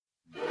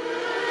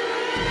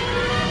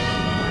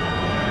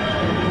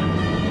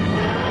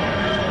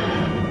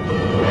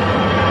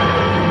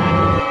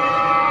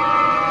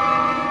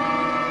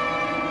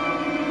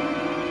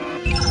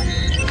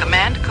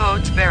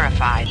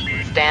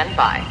stand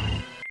by.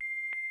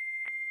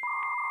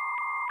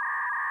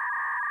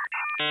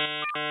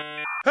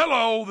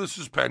 Hello, this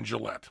is Penn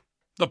Jillette.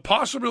 The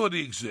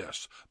possibility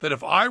exists that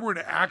if I were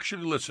to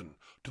actually listen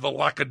to the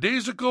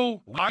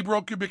lackadaisical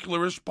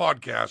Librocubicularist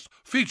podcast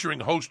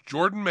featuring host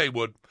Jordan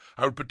Maywood,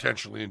 I would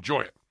potentially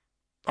enjoy it.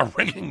 A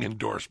ringing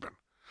endorsement.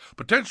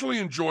 Potentially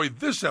enjoy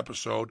this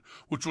episode,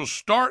 which will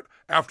start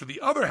after the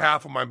other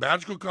half of my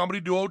magical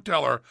comedy duo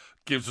Teller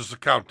gives us a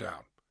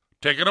countdown.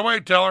 Take it away,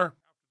 Teller.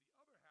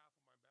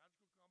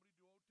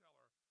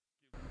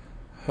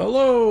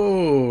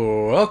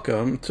 Hello,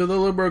 welcome to the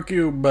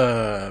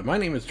LibroCube. My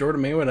name is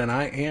Jordan Maywood, and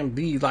I am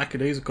the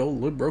lackadaisical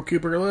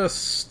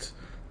Librocubicularist.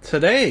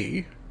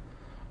 Today,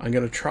 I'm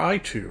going to try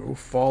to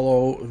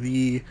follow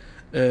the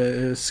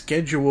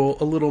schedule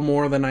a little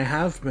more than I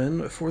have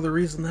been for the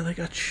reason that I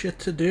got shit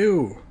to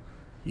do.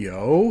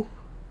 You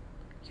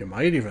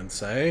might even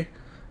say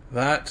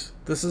that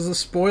this is a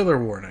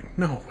spoiler warning.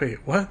 No,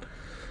 wait, what?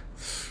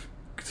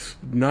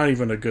 Not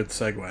even a good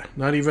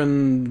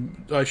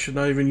segue. I should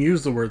not even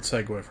use the word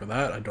segue for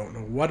that. I don't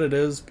know what it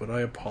is, but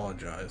I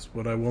apologize.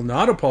 What I will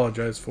not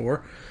apologize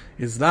for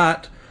is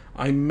that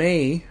I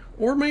may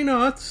or may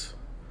not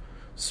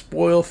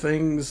spoil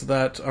things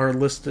that are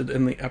listed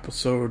in the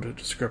episode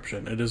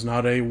description. It is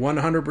not a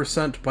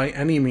 100% by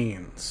any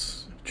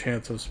means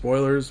chance of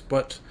spoilers,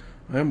 but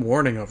I am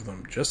warning of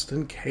them just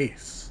in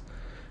case.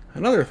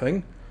 Another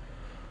thing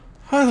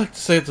I like to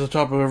say at the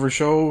top of every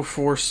show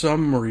for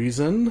some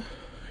reason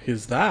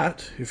is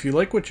that, if you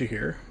like what you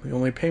hear, the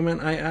only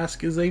payment I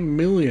ask is $1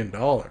 million.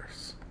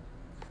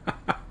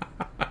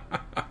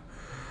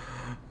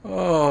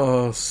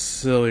 Oh,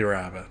 silly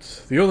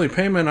rabbit. The only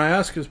payment I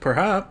ask is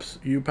perhaps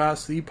you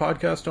pass the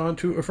podcast on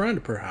to a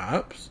friend.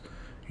 Perhaps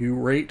you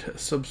rate,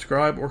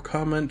 subscribe, or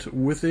comment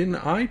within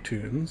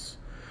iTunes,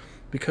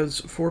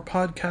 because for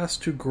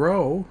podcasts to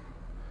grow,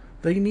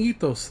 they need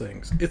those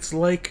things. It's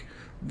like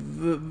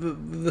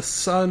the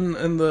sun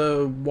and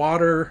the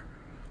water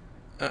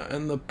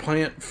and the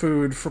plant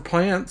food for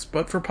plants,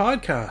 but for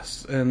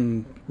podcasts,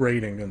 and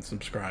rating and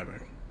subscribing.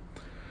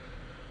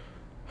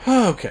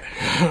 Okay,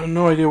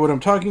 no idea what I'm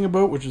talking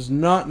about, which is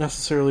not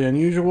necessarily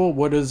unusual.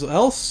 What is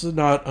else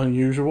not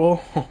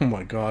unusual, oh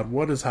my god,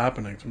 what is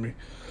happening to me,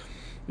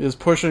 is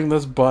pushing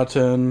this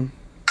button.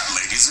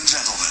 Ladies and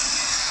gentlemen,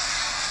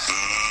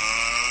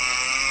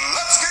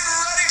 let's get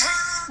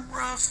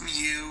ready to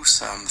review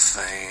some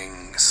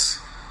things.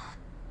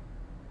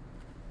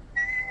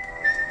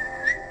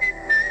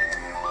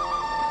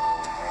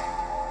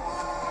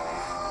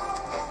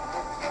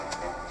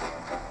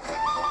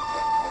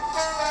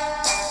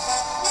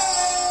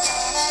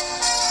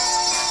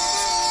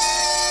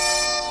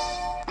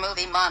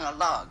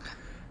 Monologue.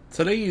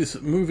 Today's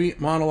movie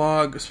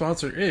monologue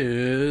sponsor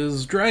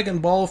is Dragon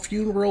Ball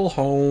Funeral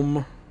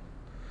Home.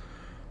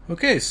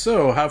 Okay,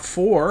 so have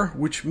 4,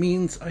 which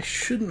means I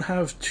shouldn't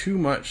have too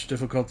much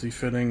difficulty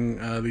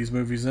fitting these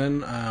movies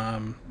in,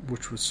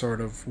 which was sort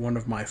of one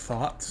of my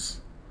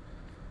thoughts.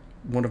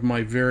 One of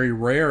my very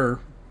rare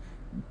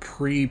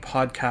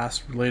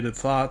pre-podcast related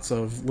thoughts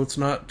of, let's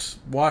not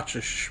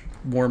watch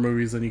more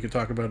movies than you could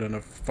talk about in a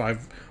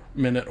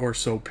 5-minute or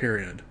so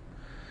period.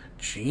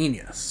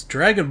 Genius.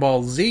 Dragon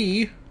Ball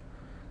Z,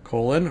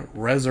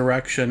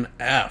 Resurrection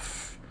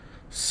F.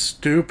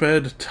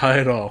 Stupid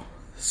title.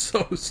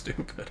 So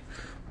stupid.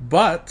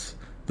 But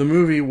the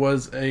movie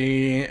was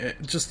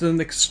just an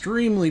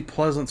extremely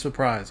pleasant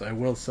surprise, I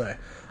will say.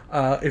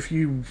 If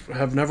you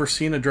have never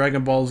seen a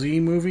Dragon Ball Z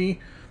movie,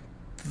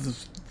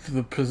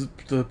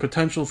 the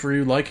potential for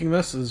you liking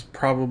this is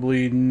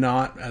probably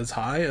not as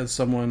high as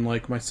someone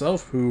like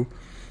myself who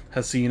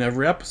has seen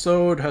every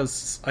episode,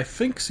 has, I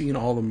think, seen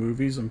all the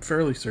movies, I'm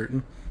fairly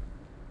certain,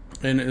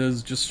 and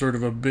is just sort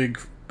of a big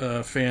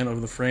fan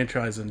of the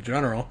franchise in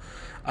general.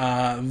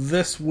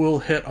 This will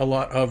hit a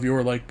lot of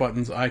your like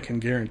buttons, I can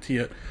guarantee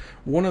it.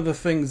 One of the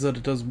things that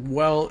it does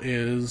well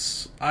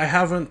is, I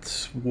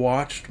haven't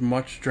watched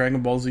much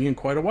Dragon Ball Z in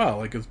quite a while.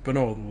 Like, it's been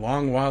a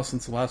long while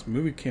since the last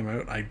movie came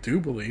out, I do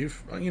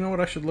believe. You know what,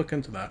 I should look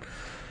into that.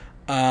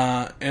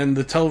 And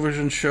the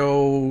television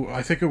show,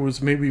 I think it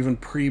was maybe even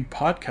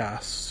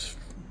pre-podcast,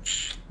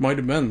 might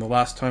have been the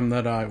last time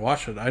that I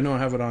watched it. I know I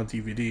have it on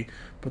DVD,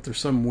 but there's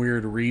some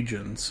weird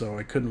region, so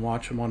I couldn't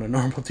watch them on a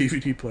normal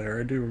DVD player.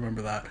 I do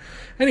remember that.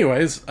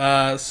 Anyways,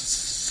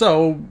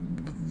 so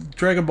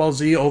Dragon Ball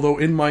Z, although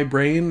in my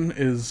brain,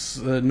 is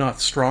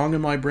not strong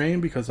in my brain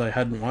because I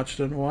hadn't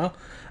watched it in a while.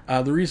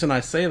 The reason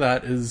I say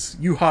that is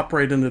you hop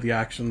right into the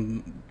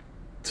action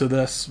to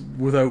this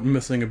without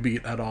missing a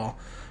beat at all.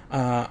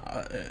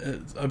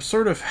 I'm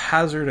sort of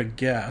hazard a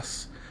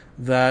guess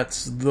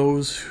that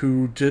those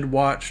who did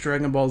watch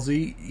Dragon Ball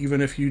Z,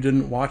 even if you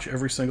didn't watch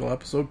every single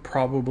episode,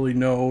 probably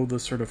know the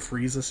sort of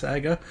Frieza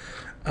saga.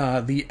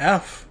 The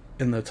F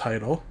in the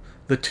title,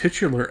 the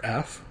titular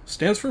F,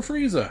 stands for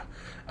Frieza.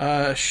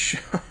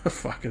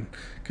 Fucking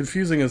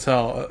confusing as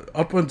hell.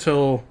 Up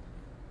until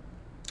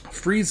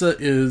Frieza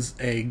is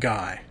a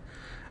guy.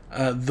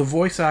 The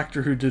voice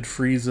actor who did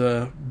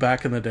Frieza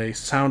back in the day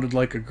sounded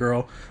like a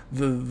girl.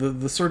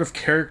 The sort of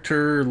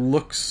character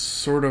looks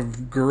sort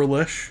of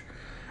girlish.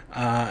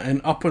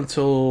 And up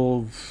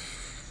until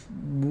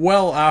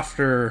well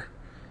after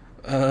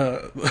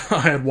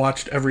I had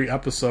watched every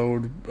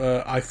episode,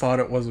 I thought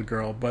it was a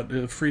girl, but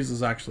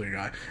Frieza's actually a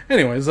guy.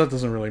 Anyways, that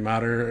doesn't really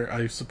matter,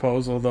 I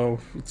suppose, although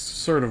it's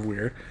sort of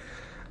weird.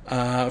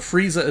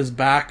 Frieza is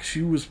back.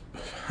 She was...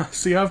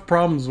 See, I have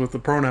problems with the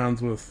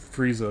pronouns with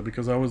Frieza,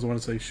 because I always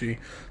want to say she.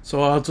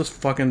 So I'll just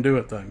fucking do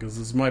it then, because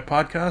this is my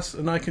podcast,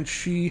 and I can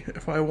she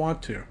if I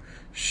want to.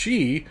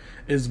 She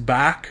is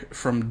back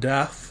from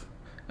death,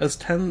 as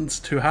tends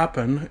to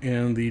happen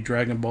in the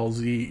Dragon Ball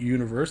Z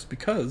universe,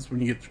 because when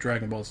you get the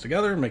Dragon Balls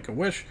together and make a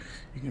wish,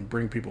 you can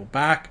bring people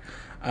back.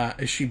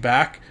 Is she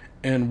back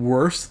and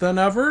worse than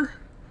ever?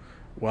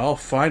 Well,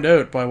 find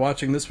out by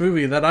watching this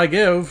movie that I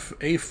give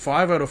a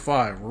 5 out of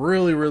 5.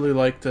 Really, really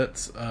liked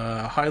it.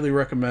 Highly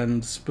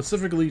recommend,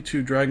 specifically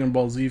to Dragon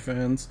Ball Z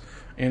fans,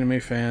 anime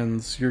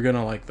fans. You're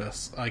gonna like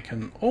this. I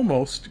can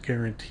almost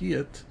guarantee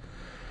it.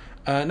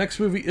 Next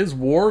movie is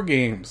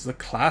WarGames, the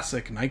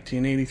classic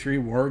 1983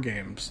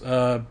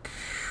 WarGames.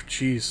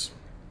 Jeez.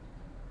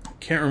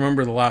 Can't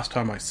remember the last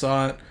time I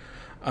saw it.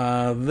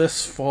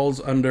 This falls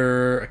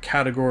under a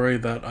category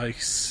that I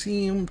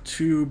seem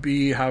to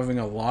be having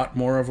a lot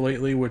more of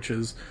lately, which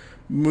is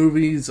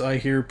movies I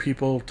hear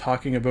people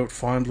talking about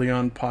fondly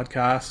on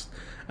podcasts,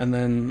 and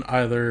then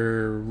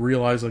either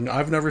realizing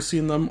I've never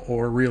seen them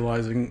or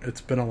realizing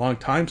it's been a long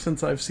time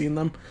since I've seen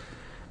them.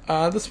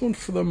 This one,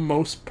 for the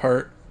most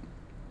part,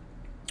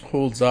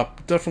 holds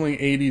up. Definitely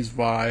 80s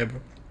vibe,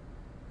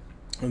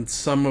 and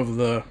some of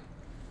the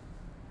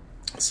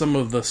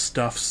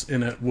stuffs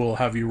in it will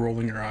have you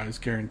rolling your eyes,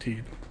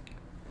 guaranteed.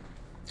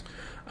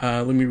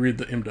 Let me read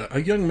the IMDb.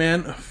 A young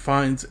man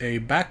finds a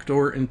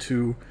backdoor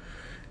into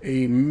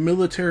a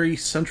military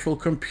central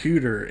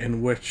computer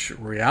in which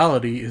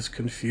reality is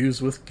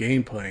confused with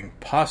game-playing,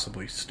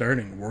 possibly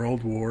starting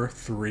World War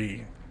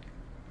III.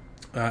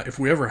 If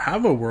we ever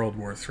have a World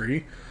War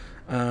III,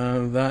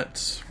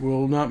 that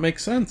will not make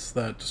sense,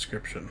 that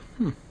description.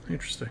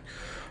 Interesting.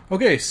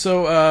 Okay,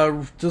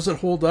 so does it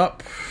hold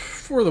up?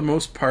 For the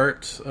most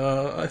part,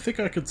 I think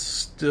I could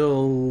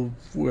still,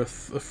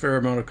 with a fair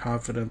amount of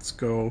confidence,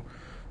 go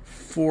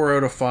 4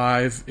 out of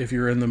 5 if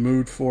you're in the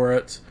mood for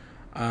it.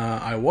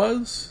 I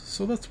was,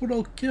 so that's what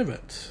I'll give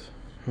it.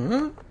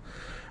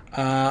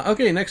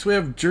 Okay, next we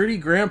have Dirty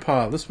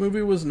Grandpa. This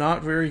movie was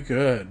not very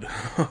good.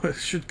 It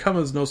should come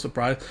as no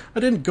surprise. I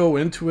didn't go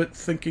into it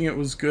thinking it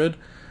was good.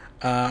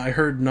 I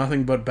heard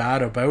nothing but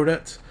bad about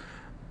it.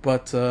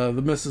 But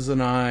the missus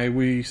and I,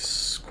 we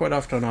quite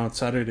often on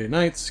Saturday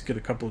nights get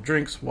a couple of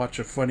drinks, watch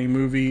a funny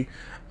movie.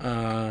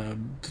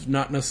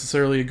 Not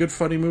necessarily a good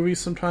funny movie,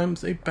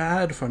 sometimes a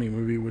bad funny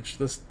movie, which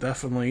this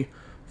definitely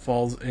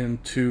falls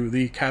into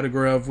the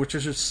category of, which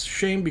is a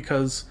shame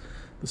because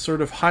the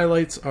sort of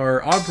highlights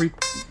are Aubrey...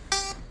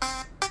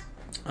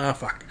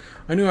 fuck.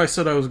 I knew I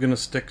said I was going to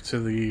stick to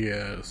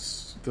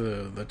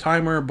the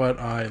timer, but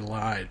I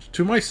lied.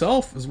 To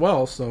myself as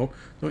well, so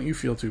don't you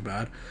feel too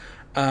bad.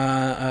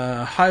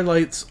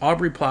 Highlights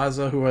Aubrey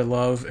Plaza, who I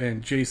love,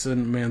 and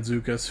Jason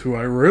Mantzoukas, who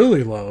I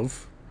really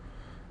love.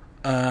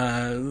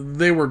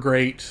 They were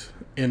great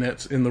in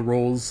it, in the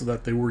roles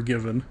that they were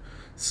given.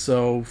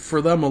 So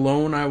for them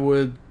alone, I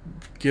would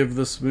give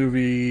this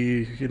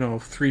movie,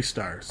 3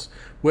 stars.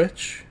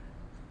 Which,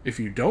 if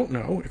you don't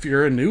know, if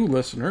you're a new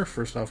listener,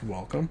 first off,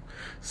 welcome.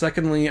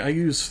 Secondly, I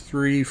use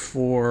 3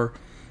 for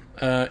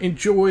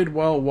enjoyed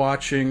while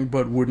watching,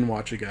 but wouldn't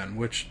watch again,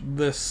 which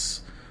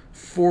this...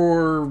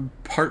 4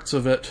 parts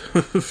of it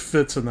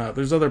fits in that.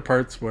 There's other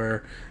parts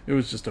where it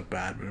was just a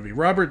bad movie.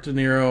 Robert De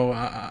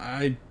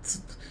Niro,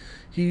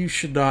 he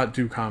should not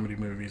do comedy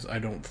movies, I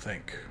don't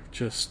think.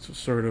 Just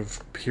sort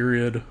of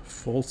period,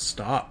 full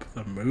stop.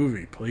 The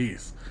movie,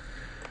 please.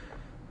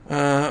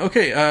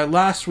 Okay,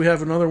 last we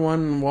have another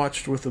one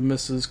watched with the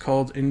missus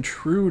called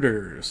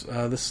Intruders.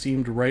 This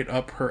seemed right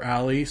up her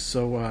alley,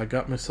 so I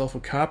got myself a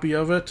copy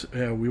of it.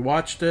 We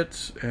watched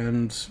it,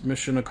 and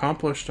mission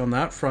accomplished on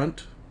that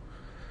front.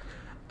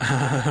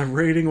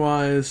 Rating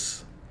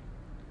wise,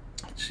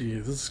 gee,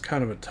 this is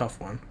kind of a tough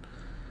one.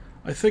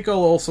 I think I'll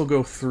also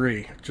go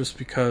 3, just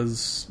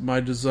because my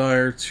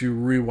desire to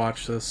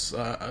rewatch this,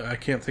 I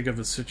can't think of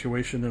a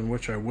situation in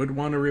which I would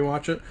want to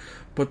rewatch it,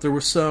 but there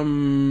were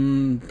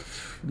some,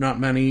 not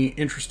many,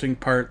 interesting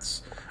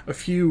parts, a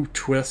few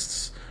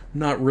twists,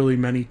 not really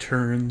many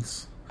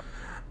turns.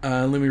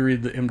 Let me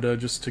read the IMDb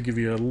just to give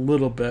you a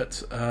little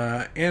bit.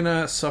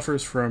 Anna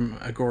suffers from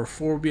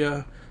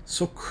agoraphobia,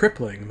 so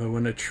crippling that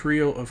when a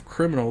trio of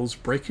criminals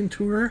break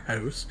into her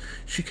house,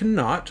 she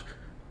cannot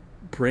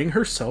bring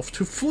herself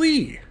to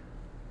flee.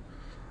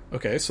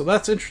 Okay, so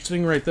that's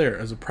interesting right there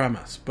as a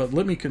premise, but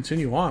let me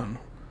continue on.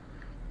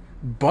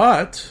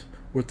 But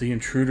what the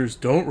intruders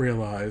don't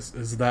realize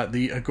is that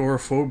the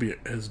agoraphobia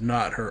is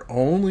not her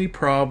only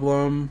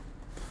problem.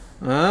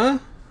 Yeah,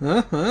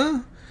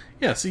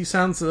 see,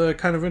 sounds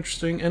kind of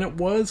interesting, and it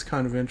was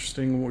kind of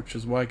interesting, which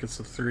is why it gets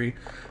a 3.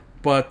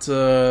 But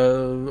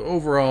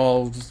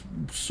overall,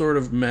 sort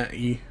of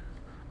meh-y.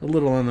 A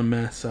little on the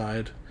meh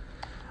side.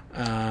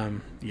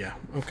 Yeah,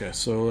 okay,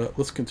 so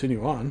let's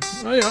continue on.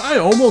 I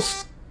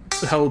almost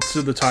held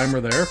to the timer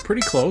there.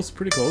 Pretty close,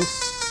 pretty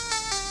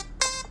close.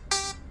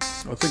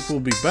 I think we'll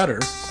be better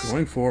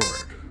going forward.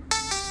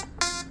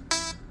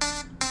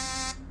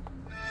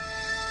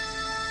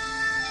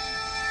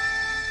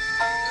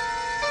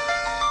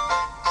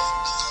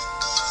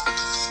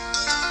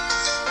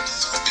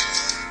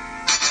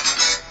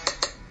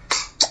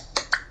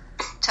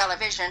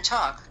 Television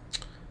Talk.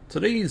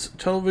 Today's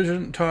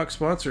television talk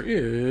sponsor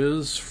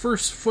is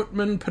First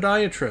Footman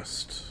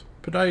Podiatrist.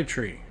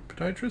 Podiatry?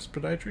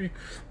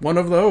 One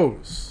of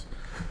those.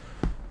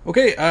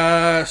 Okay,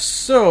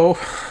 so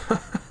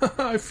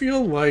I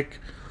feel like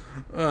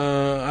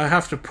I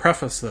have to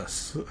preface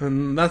this,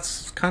 and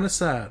that's kind of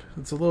sad.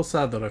 It's a little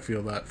sad that I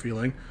feel that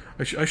feeling.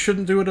 I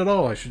shouldn't do it at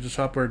all. I should just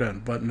hop right in,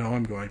 but no,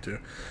 I'm going to.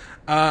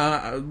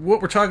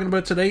 What we're talking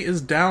about today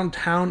is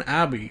Downton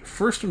Abbey.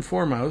 First and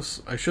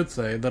foremost, I should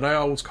say that I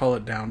always call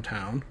it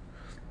Downtown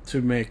to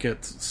make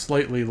it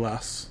slightly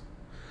less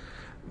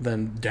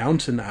than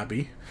Downton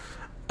Abbey.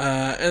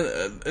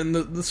 And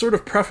the sort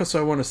of preface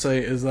I want to say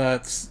is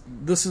that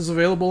this is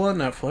available on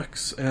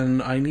Netflix,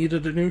 and I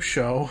needed a new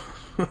show,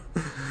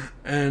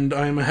 and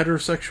I'm a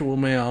heterosexual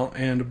male,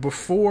 and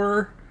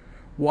before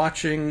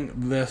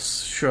watching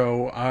this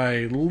show,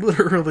 I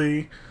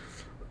literally,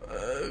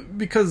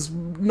 because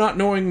not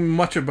knowing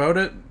much about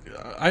it,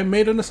 I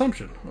made an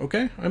assumption,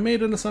 okay? I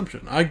made an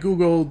assumption. I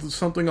Googled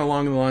something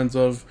along the lines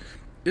of,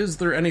 is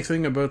there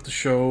anything about the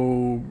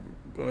show,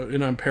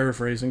 and I'm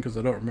paraphrasing because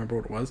I don't remember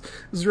what it was,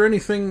 is there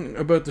anything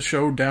about the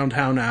show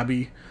Downton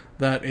Abbey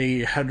that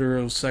a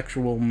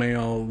heterosexual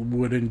male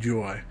would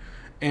enjoy?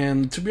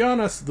 And to be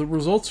honest, the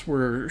results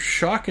were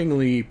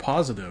shockingly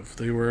positive.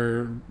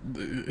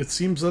 It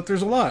seems that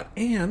there's a lot.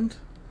 And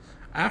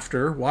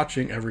after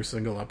watching every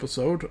single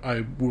episode,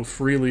 I will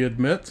freely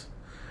admit,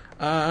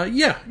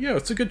 yeah,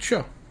 it's a good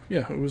show.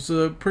 Yeah, it was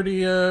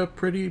pretty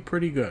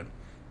good.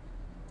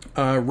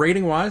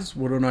 Rating wise,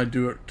 why don't I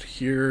do it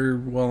here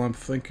while I'm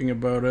thinking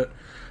about it?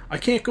 I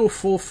can't go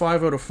full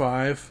 5 out of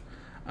 5,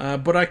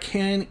 but I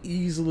can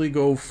easily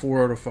go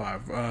 4 out of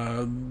 5.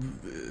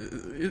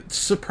 It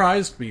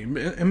surprised me,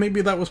 and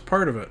maybe that was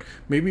part of it.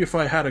 Maybe if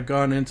I had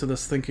gone into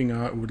this thinking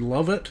I would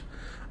love it,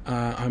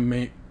 I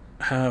may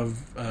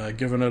have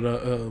given it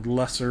a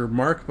lesser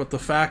mark, but the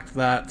fact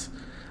that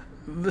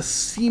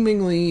there's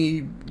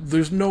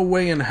no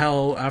way in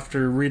hell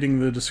after reading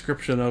the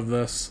description of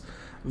this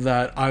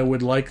that I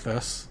would like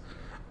this,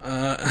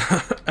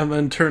 and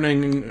then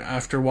turning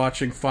after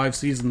watching 5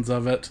 seasons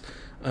of it,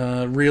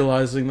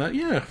 realizing that,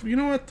 yeah, you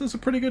know what, this is a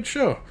pretty good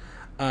show.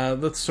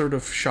 That's sort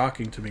of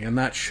shocking to me, and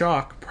that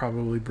shock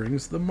probably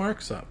brings the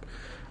marks up.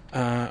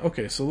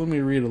 Okay, so let me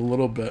read a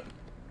little bit.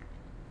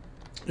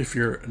 If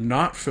you're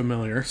not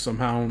familiar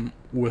somehow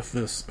with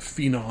this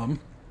phenom,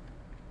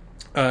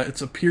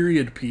 it's a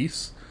period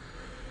piece.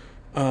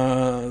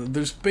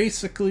 There's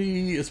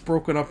basically, it's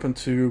broken up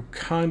into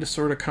kind of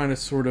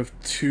sort of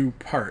 2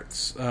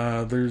 parts.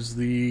 There's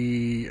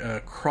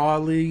the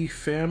Crawley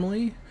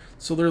family,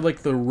 so they're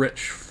like the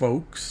rich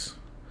folks.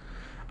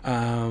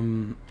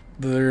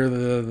 They're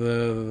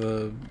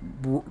the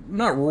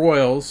not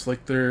royals,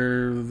 like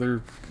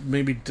they're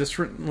maybe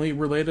distantly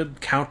related,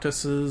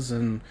 countesses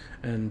and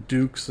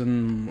dukes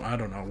and I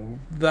don't know,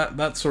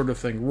 that sort of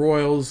thing.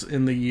 Royals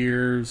in the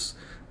years.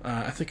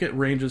 I think it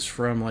ranges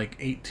from like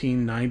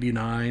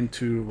 1899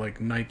 to like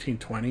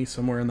 1920,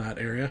 somewhere in that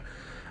area.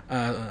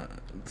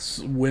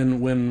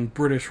 When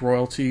British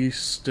royalty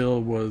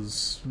still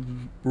was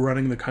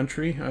running the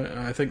country,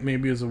 I think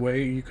maybe is a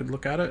way you could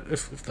look at it.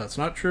 If that's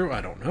not true,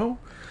 I don't know.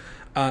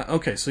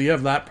 Okay, so you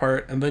have that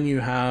part, and then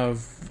you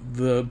have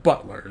the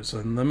butlers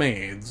and the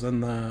maids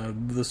and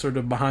the sort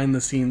of behind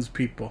the scenes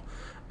people.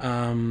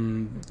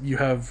 You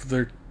have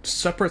their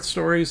separate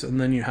stories,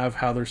 and then you have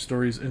how their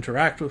stories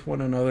interact with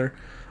one another.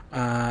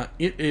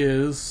 It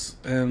is,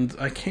 and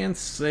I can't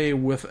say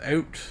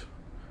without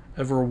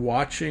ever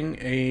watching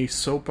a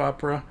soap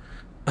opera,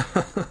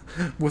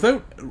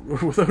 without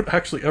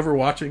actually ever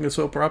watching a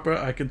soap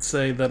opera, I could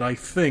say that I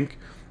think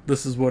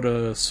this is what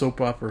a soap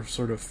opera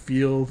sort of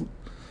feel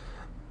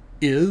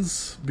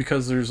is,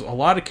 because there's a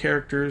lot of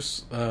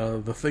characters.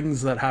 The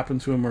things that happen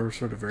to them are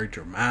sort of very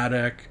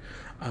dramatic.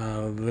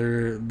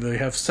 They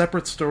have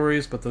separate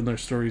stories, but then their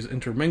stories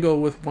intermingle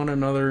with one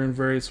another in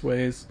various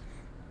ways.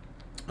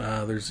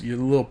 There's a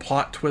little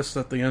plot twist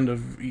at the end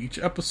of each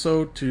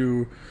episode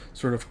to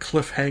sort of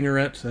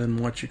cliffhanger it and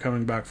want you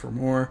coming back for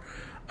more.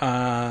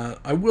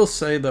 I will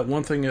say that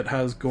one thing it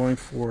has going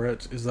for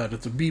it is that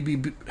it's a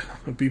BBB.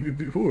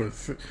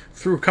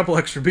 Threw a couple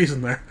extra B's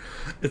in there.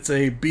 It's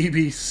a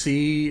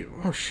BBC.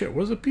 Oh shit,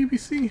 was it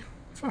BBC?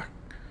 Fuck.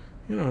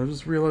 I was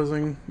just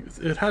realizing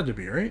it had to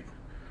be, right?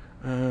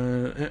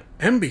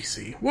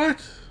 NBC.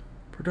 What?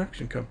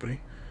 Production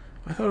company.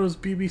 I thought it was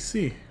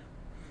BBC.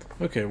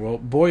 Okay, well,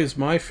 boy, is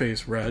my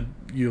face red,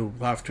 you'll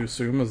have to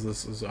assume, as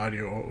this is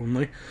audio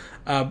only.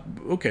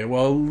 Okay,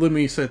 well, let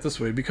me say it this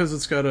way. Because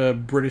it's got a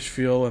British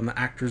feel and the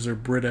actors are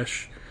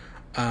British,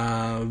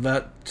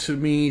 that, to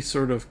me,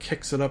 sort of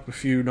kicks it up a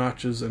few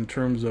notches in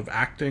terms of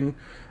acting.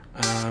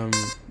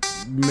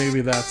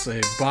 Maybe that's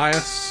a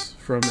bias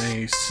from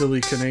a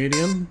silly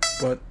Canadian,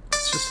 but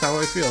it's just how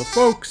I feel.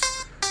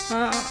 Folks,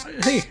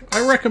 hey,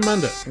 I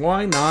recommend it.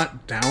 Why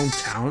not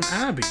Downton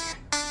Abbey?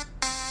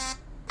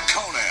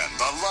 Conan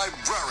the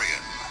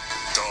Librarian.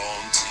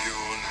 Don't you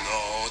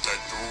know the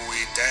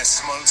Dewey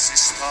Decimal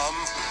System?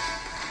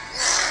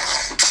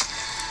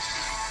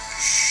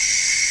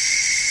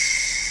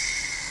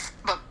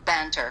 Book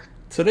banter.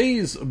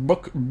 Today's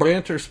book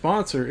banter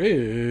sponsor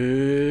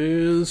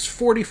is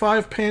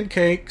 45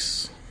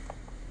 Pancakes.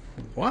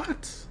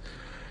 What?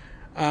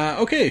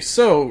 Okay,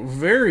 so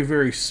very,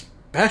 very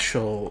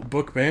special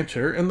book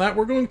banter in that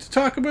we're going to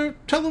talk about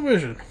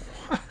television.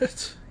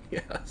 What?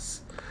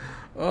 Yes.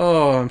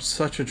 Oh, I'm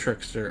such a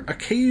trickster.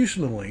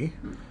 Occasionally,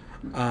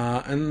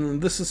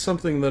 and this is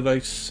something that I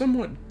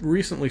somewhat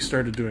recently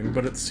started doing,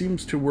 but it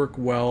seems to work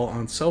well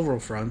on several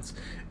fronts,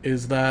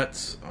 is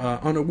that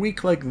on a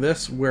week like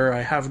this where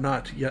I have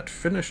not yet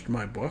finished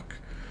my book,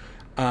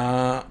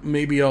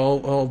 maybe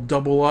I'll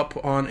double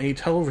up on a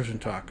television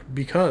talk,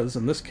 because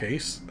in this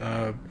case,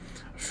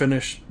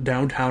 finished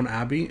Downton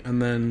Abbey,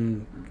 and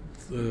then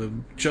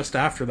just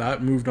after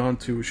that moved on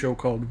to a show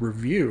called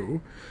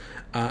Review,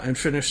 and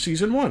finished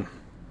season 1.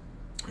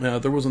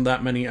 There wasn't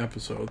that many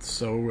episodes,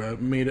 so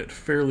it made it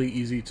fairly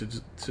easy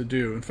to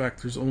do. In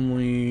fact, there's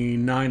only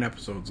 9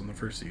 episodes in the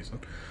first season.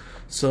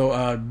 So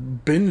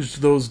binged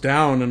those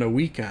down in a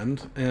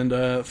weekend, and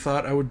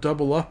thought I would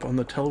double up on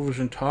the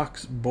television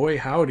talks. Boy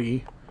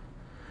howdy.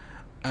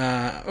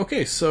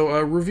 Okay, so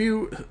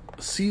Review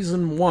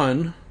season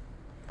 1.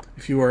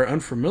 If you are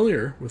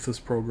unfamiliar with this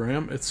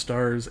program, it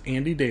stars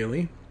Andy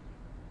Daly,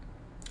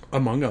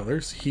 among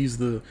others. He's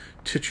the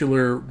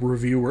titular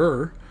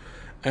reviewer.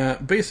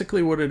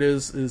 Basically what it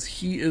is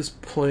he is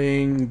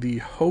playing the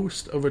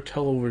host of a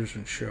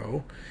television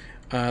show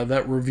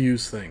that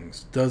reviews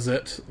things. Does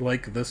it,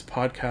 like this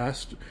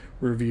podcast,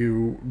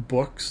 review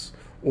books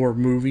or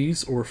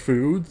movies or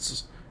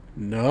foods?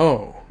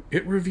 No.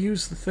 It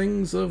reviews the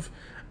things of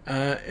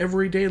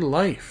everyday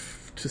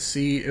life to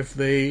see if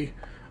they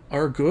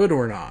are good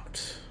or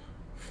not.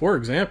 For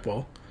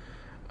example,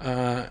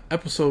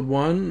 episode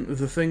 1,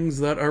 the things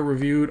that are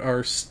reviewed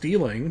are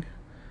stealing,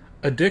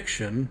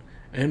 addiction,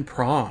 and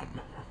prom.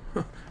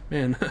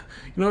 Man,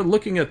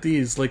 looking at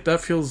these, like,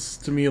 that feels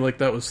to me like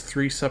that was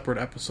 3 separate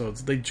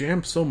episodes. They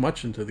jammed so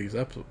much into these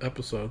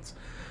episodes.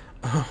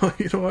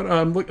 You know what?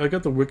 I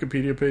got the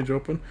Wikipedia page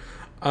open,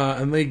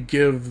 and they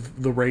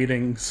give the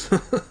ratings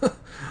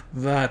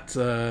that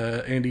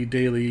Andy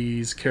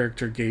Daly's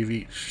character gave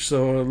each.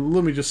 So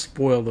let me just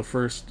spoil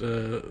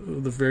the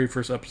very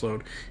first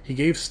episode. He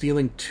gave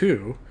stealing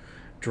 2,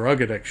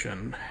 drug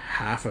addiction,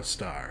 half a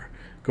star,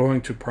 going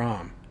to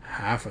prom,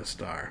 half a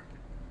star.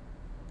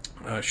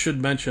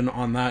 Should mention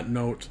on that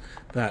note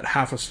that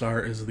half a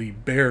star is the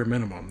bare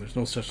minimum. There's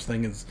no such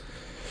thing as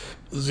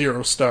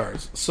 0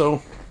 stars.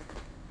 So,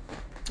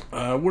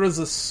 what does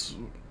this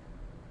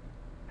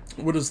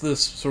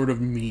sort of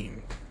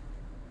mean?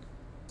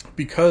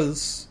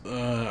 Because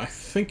I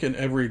think in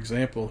every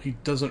example he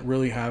doesn't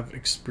really have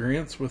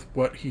experience with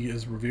what he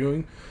is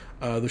reviewing.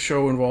 The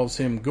show involves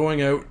him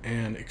going out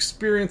and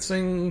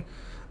experiencing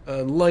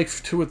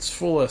life to its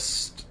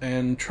fullest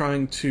and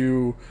trying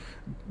to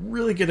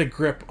really get a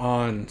grip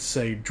on,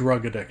 say,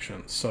 drug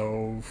addiction.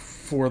 So,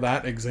 for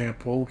that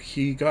example,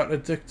 he got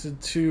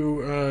addicted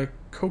to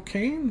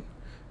cocaine?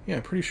 Yeah,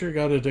 I'm pretty sure he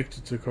got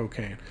addicted to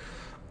cocaine.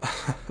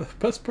 The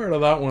best part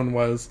of that one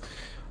was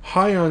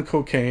high on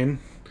cocaine,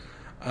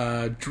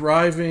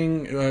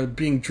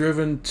 being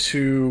driven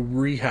to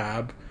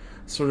rehab,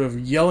 sort of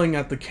yelling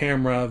at the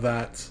camera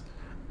that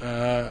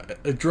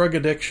a drug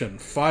addiction,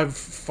 five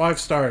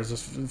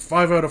stars,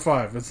 5 out of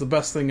 5, it's the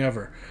best thing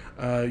ever.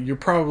 You're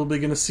probably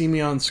going to see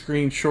me on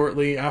screen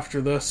shortly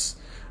after this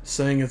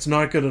saying it's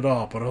not good at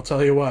all, but I'll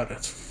tell you what,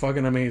 it's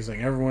fucking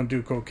amazing. Everyone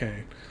do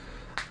cocaine.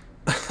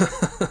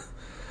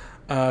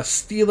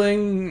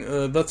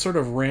 Stealing, that sort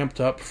of ramped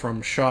up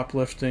from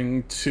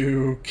shoplifting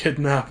to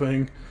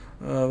kidnapping.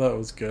 That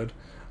was good.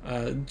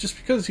 Just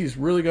because he's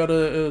really got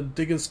to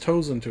dig his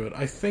toes into it.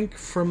 I think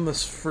from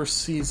this first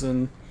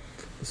season,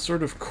 the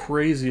sort of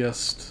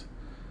craziest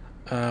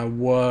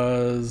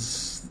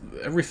was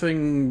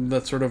everything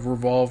that sort of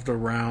revolved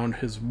around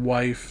his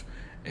wife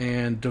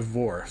and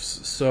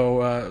divorce.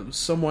 So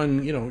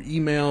someone,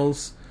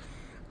 emails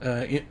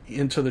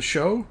into the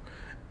show,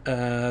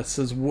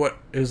 says, what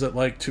is it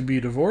like to be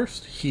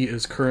divorced? He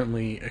is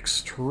currently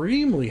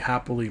extremely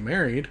happily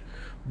married,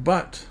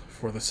 but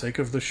for the sake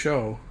of the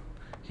show,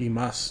 he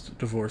must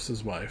divorce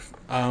his wife.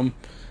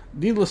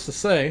 Needless to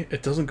say,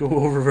 it doesn't go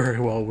over very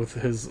well with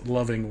his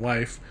loving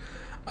wife.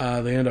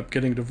 They end up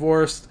getting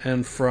divorced,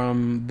 and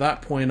from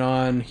that point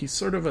on, he's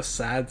sort of a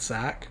sad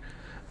sack.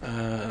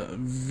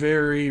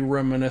 Very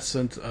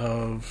reminiscent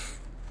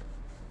of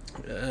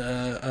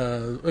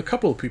a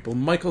couple of people.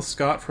 Michael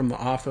Scott from The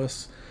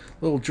Office,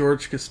 little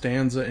George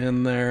Costanza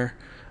in there.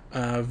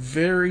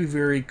 Very,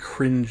 very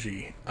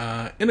cringy,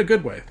 in a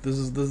good way. This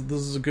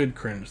is a good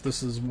cringe.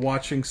 This is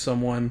watching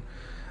someone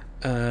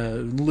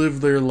live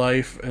their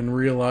life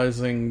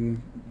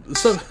and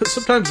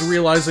sometimes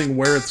realizing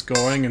where it's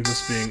going and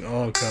just being,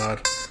 oh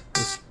god,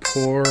 this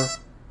poor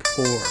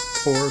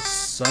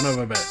son of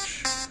a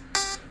bitch.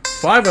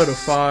 5 out of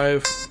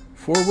 5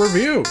 for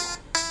review.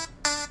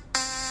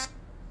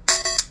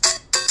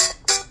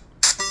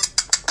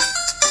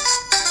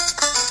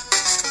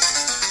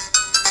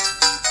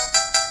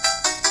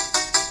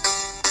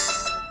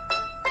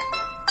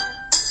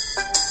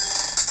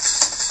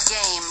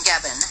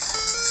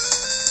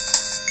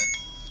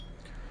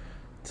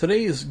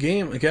 Today's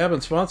game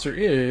Gabbin sponsor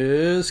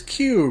is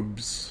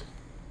Cubes.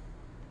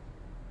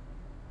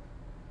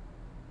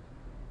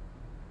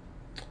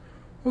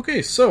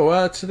 Okay,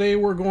 so today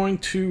we're going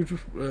to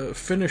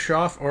finish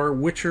off our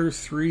Witcher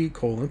 3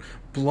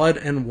 Blood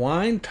and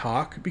Wine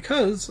talk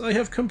because I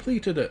have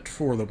completed it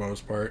for the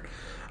most part.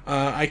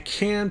 I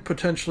can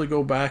potentially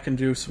go back and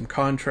do some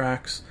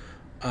contracts,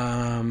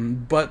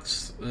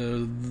 but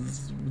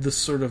this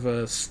sort of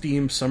a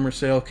Steam summer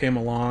sale came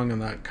along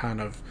and that kind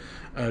of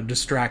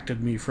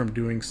distracted me from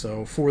doing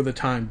so for the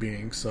time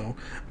being. So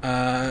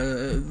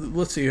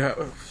let's see.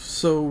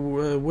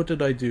 What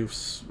did I do?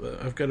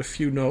 I've got a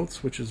few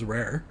notes, which is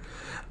rare.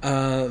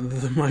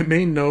 My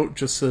main note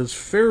just says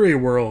 "Fairy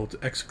World!" !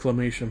 Yeah,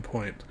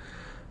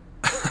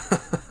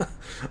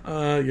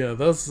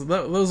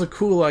 that was a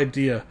cool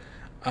idea.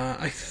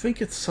 I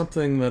think it's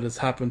something that has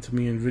happened to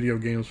me in video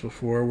games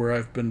before, where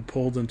I've been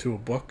pulled into a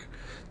book.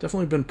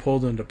 Definitely been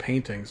pulled into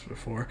paintings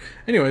before.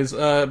 Anyways,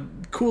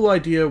 cool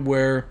idea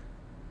where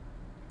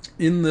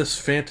in this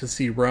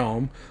fantasy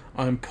realm,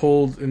 I'm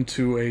pulled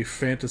into a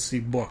fantasy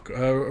book,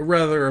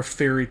 rather a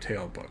fairy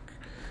tale book,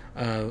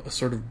 a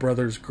sort of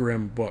Brothers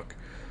Grimm book.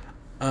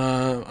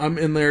 I'm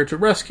in there to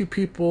rescue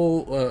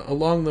people.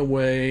 Along the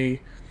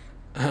way,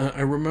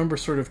 I remember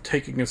sort of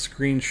taking a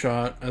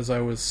screenshot as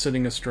I was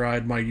sitting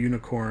astride my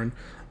unicorn,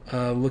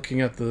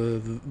 looking at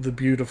the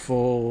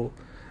beautiful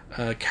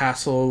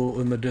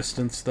castle in the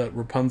distance that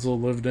Rapunzel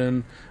lived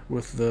in,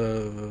 with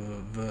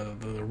the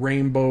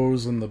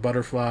rainbows and the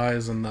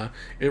butterflies, and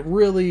it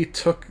really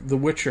took The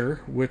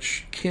Witcher,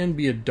 which can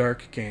be a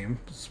dark game,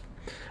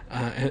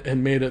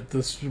 and made it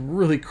this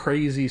really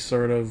crazy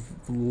sort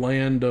of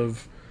land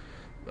of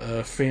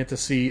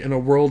fantasy in a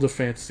world of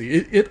fantasy.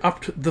 It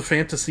upped the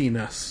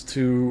fantasy-ness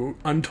to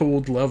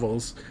untold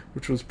levels,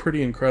 which was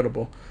pretty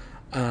incredible.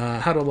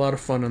 Had a lot of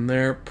fun in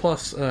there,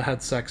 plus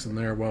had sex in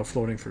there while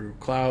floating through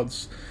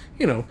clouds.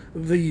 You know,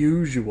 the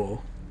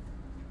usual.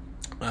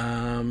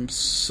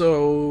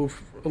 So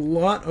a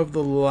lot of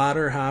the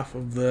latter half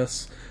of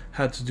this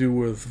had to do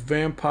with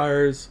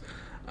vampires,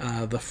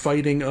 the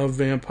fighting of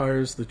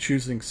vampires, the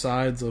choosing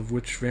sides of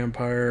which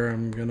vampire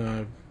I'm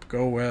gonna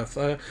go with.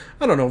 I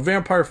don't know,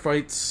 vampire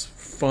fights,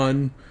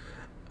 fun.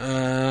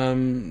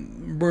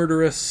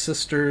 Murderous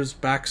sisters,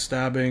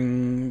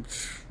 backstabbing.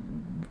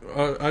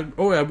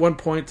 At one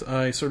point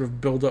I sort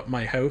of build up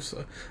my house.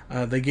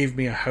 They gave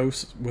me a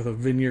house with a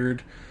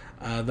vineyard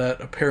that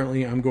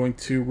apparently I'm going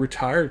to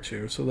retire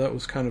to, so that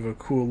was kind of a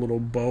cool little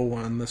bow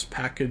on this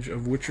package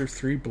of Witcher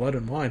 3 Blood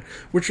and Wine.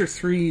 Witcher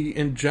 3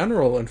 in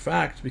general, in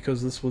fact,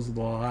 because this was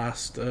the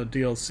last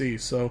DLC.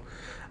 So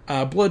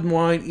Blood and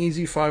Wine,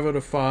 easy 5 out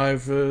of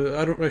 5.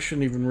 I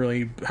shouldn't even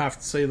really have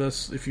to say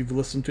this if you've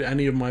listened to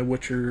any of my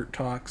Witcher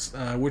talks.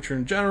 Witcher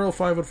in general,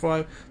 5 out of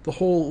 5. The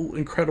whole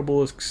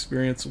incredible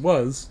experience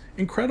was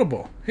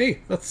incredible.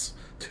 Hey, that's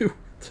two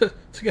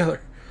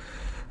together.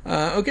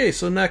 Okay,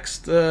 so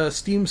next,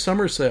 Steam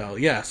Summer Sale.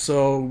 Yeah,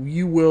 so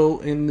you will,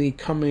 in the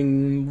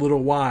coming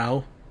little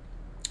while,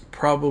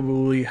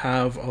 probably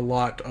have a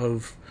lot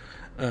of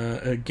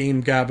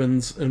game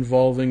gabbins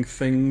involving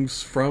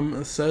things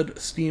from said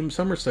Steam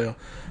Summer Sale.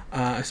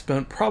 I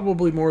spent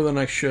probably more than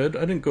I should. I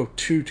didn't go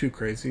too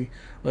crazy.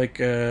 Like,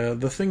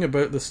 the thing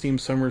about the Steam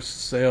Summer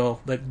Sale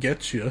that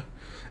gets you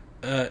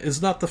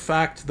is not the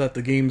fact that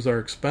the games are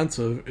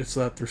expensive, it's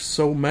that there's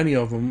so many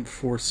of them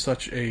for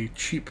such a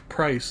cheap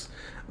price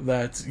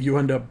that you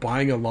end up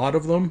buying a lot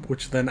of them,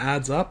 which then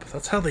adds up.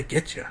 That's how they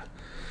get you.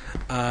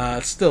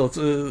 Still,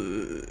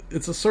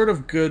 it's a sort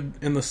of good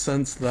in the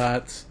sense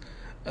that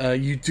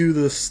you do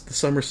the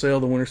summer sale,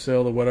 the winter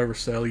sale, the whatever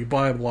sale, you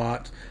buy a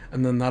lot,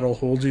 and then that'll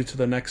hold you to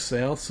the next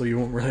sale, so you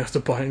won't really have to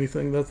buy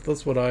anything.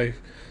 That's what I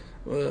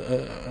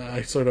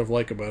sort of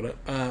like about it.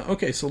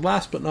 Okay, so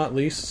last but not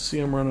least, see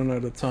I'm running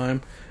out of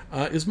time,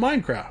 is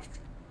Minecraft.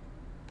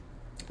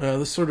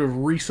 This sort of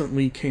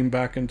recently came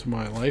back into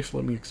my life.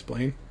 Let me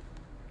explain.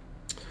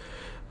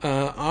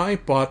 I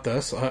bought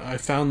this. I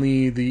found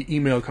the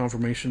email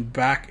confirmation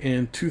back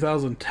in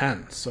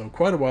 2010, so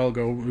quite a while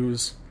ago. It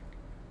was,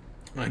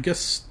 I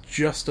guess,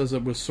 just as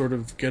it was sort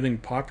of getting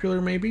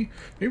popular, maybe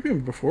even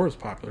before it was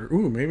popular.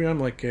 Ooh, maybe I'm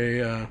like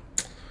a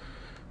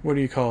what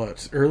do you call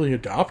it? Early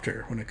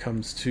adopter when it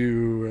comes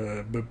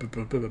to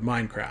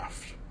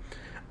Minecraft.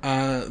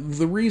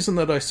 The reason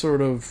that I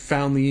sort of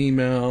found the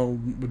email,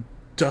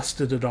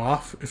 dusted it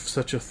off, if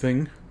such a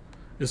thing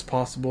is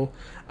possible,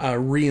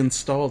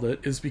 reinstalled it,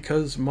 is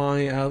because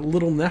my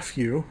little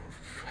nephew,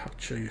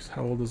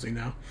 how old is he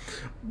now?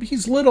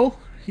 He's little.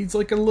 He's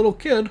like a little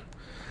kid.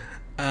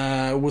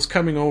 Was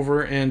coming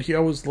over, and he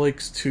always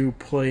likes to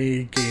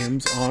play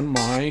games on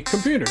my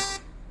computer,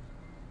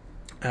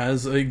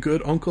 as a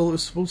good uncle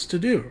is supposed to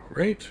do,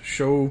 right?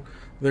 Show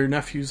their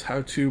nephews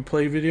how to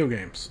play video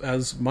games,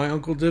 as my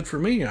uncle did for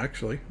me,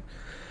 actually.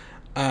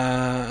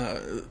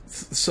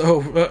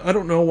 So I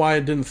don't know why I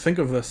didn't think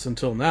of this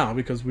until now,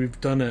 because we've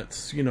done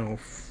it,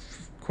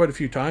 quite a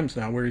few times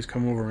now, where he's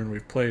come over and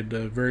we've played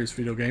various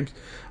video games.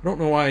 I don't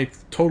know why I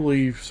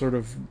totally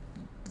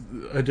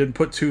I didn't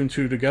put two and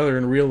two together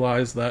and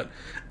realize that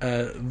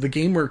the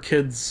gamer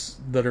kids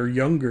that are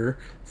younger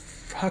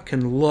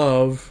fucking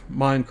love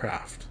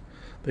Minecraft.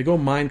 They go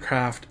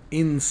Minecraft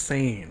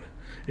insane.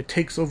 It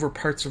takes over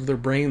parts of their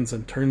brains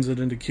and turns it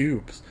into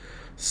cubes.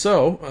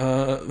 So,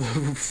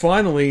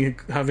 finally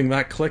having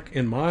that click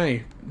in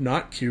my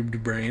not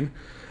cubed brain,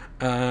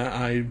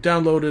 I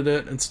downloaded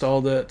it,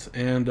 installed it,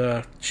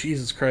 and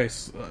Jesus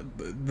Christ,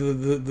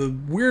 the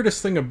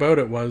weirdest thing about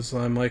it was,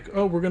 I'm like,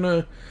 oh, we're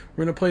gonna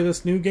play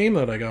this new game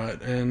that I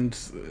got, and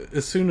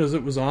as soon as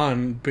it was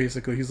on,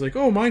 basically he's like,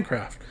 oh,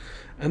 Minecraft,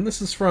 and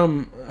this is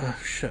from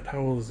how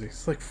old is he?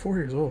 He's like 4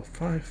 years old,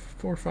 4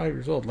 or 5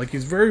 years old. Like,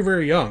 he's very,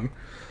 very young.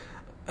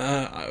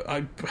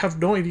 I have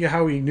no idea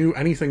how he knew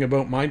anything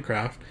about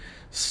Minecraft.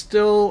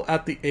 Still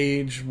at the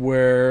age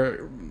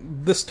where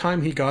this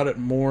time he got it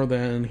more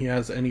than he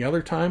has any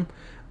other time.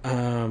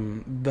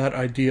 That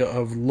idea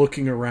of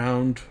looking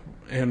around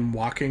and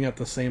walking at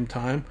the same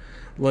time,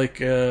 like,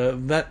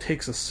 that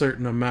takes a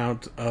certain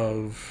amount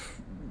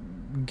of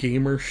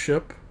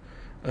gamership,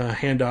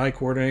 hand-eye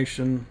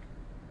coordination.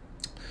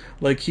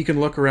 Like, he can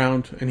look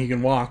around and he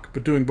can walk,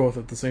 but doing both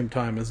at the same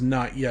time is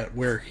not yet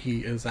where he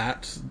is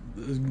at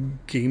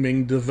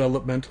gaming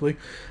developmentally.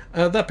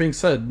 That being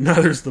said,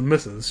 neither's the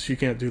missus. She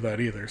can't do that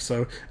either.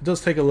 So it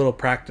does take a little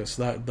practice,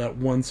 that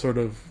one sort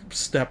of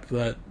step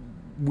that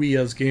we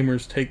as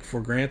gamers take for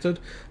granted.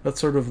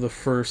 That's sort of the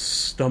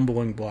first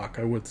stumbling block,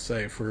 I would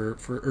say, for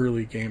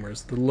early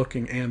gamers, the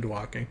looking and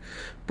walking.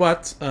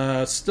 But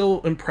still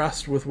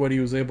impressed with what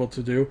he was able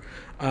to do.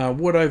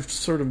 What I've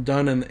sort of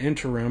done in the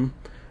interim,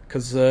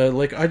 because,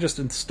 I just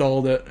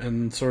installed it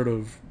and sort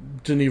of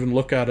didn't even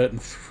look at it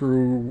and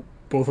threw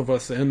both of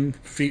us in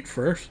feet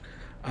first.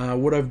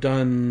 What I've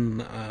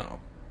done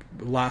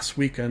last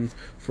weekend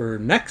for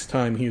next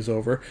time he's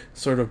over,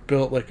 sort of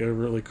built like a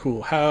really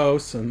cool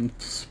house and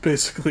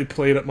basically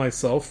played it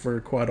myself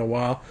for quite a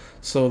while,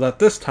 so that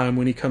this time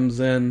when he comes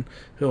in,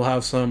 he'll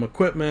have some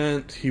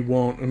equipment. He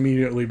won't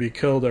immediately be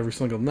killed every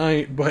single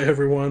night by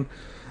everyone.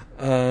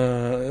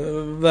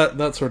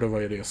 That sort of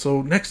idea.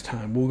 So next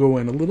time we'll go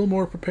in a little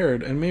more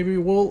prepared, and maybe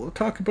we'll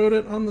talk about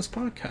it on this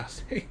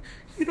podcast. Hey,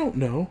 you don't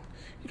know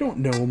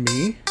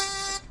me.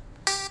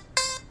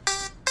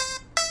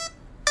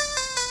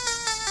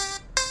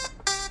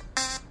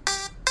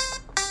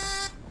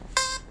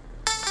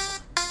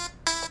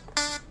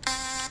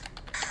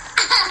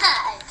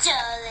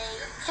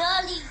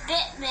 Charlie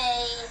bit me.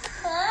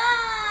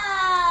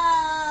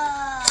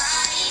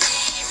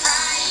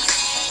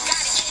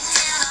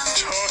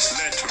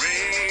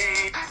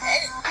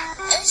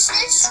 Is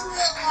this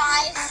real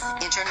life?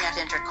 Internet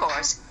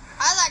intercourse.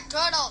 I like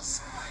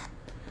turtles.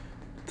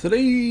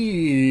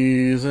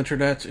 Today's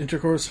Internet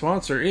Intercourse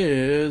sponsor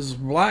is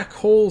Black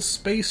Hole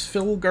Space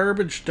Fill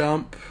Garbage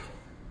Dump.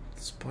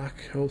 It's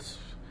Black Hole.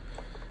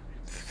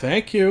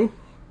 Thank you.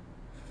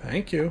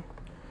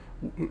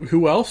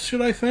 Who else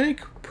should I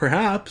thank?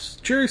 Perhaps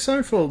Jerry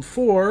Seinfeld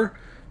for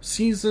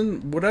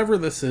season whatever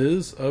this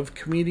is of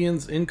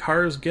comedians in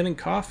cars getting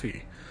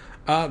coffee.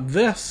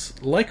 This,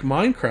 like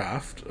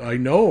Minecraft, I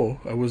know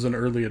I was an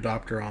early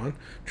adopter on,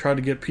 tried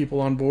to get people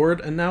on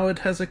board, and now it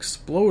has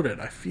exploded.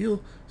 I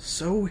feel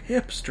so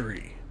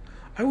hipstery.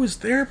 I was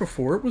there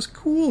before. It was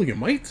cool, you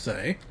might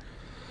say.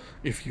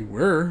 If you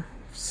were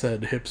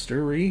said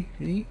hipstery.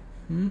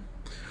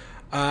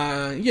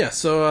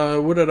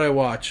 So what did I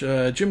watch?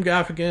 Jim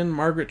Gaffigan,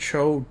 Margaret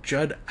Cho,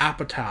 Judd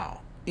Apatow.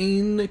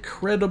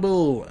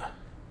 Incredible.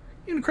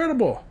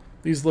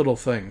 These little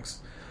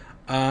things.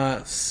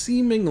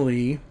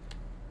 Seemingly,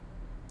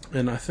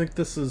 and I think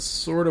this is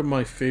sort of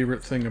my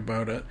favorite thing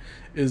about it,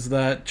 is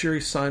that Jerry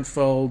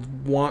Seinfeld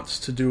wants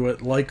to do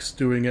it, likes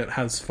doing it,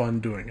 has fun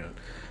doing it.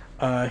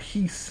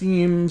 He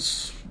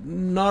seems,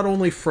 not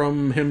only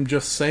from him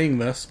just saying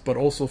this, but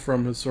also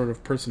from his sort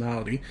of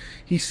personality,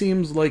 he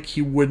seems like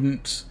he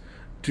wouldn't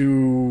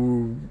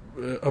do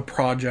a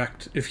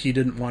project if he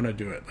didn't want to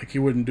do it. Like, he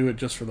wouldn't do it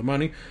just for the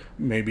money.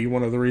 Maybe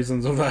one of the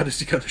reasons of that is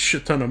he got a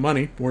shit ton of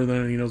money, more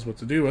than he knows what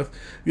to do with.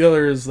 The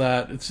other is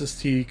that it's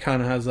just he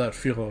kind of has that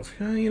feel of,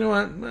 you know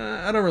what,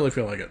 I don't really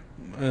feel like it,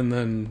 and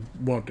then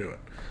won't do it,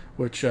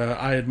 which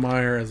I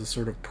admire as a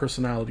sort of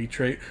personality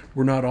trait.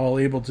 We're not all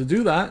able to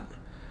do that.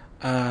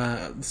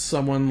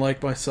 Someone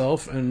like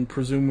myself, and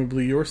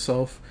presumably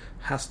yourself,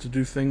 has to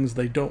do things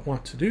they don't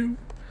want to do.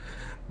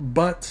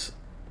 But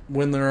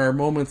when there are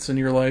moments in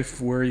your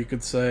life where you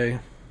could say,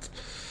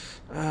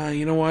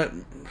 you know what,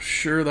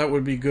 sure, that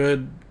would be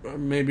good,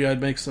 maybe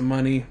I'd make some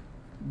money,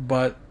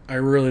 but I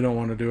really don't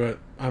want to do it,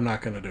 I'm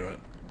not going to do it.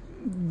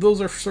 Those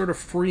are sort of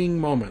freeing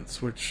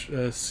moments, which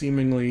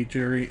seemingly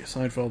Jerry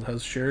Seinfeld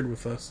has shared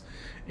with us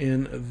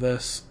in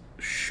this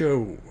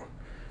show.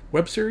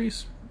 Web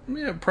series?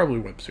 Yeah, probably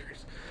web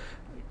series.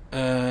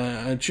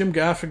 Jim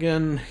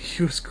Gaffigan,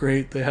 he was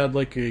great. They had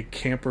like a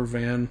camper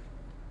van.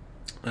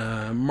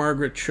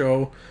 Margaret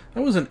show,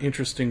 that was an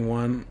interesting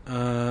one.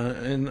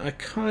 And I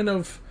kind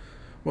of...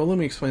 Well, let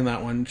me explain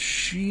that one.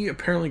 She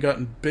apparently got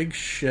in big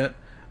shit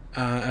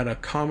at a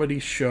comedy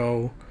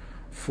show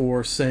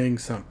for saying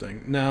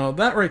something. Now,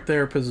 that right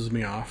there pisses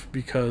me off,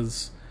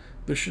 because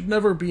there should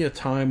never be a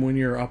time when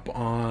you're up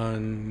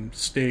on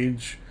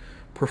stage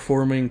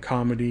performing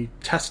comedy,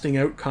 testing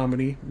out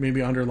comedy,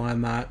 maybe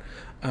underline that,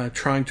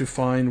 trying to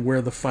find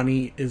where the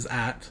funny is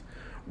at,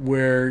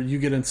 where you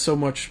get in so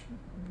much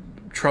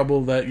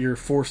trouble that you're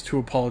forced to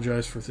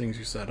apologize for things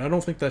you said. I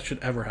don't think that should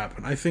ever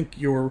happen. I think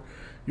your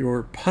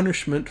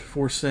punishment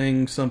for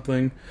saying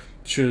something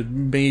should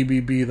maybe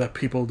be that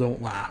people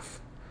don't laugh.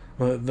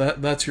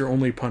 That's your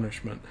only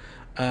punishment.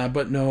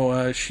 But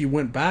no, she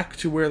went back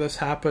to where this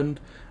happened,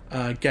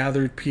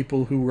 gathered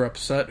people who were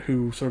upset,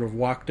 who sort of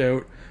walked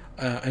out,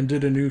 and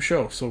did a new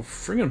show. So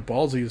friggin'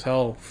 ballsy as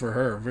hell for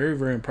her. Very,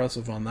 very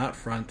impressive on that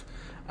front.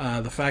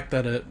 The fact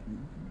that it,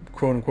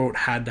 quote-unquote,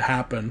 had to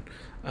happen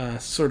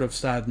sort of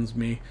saddens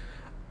me.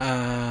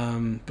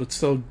 But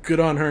still,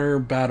 good on her,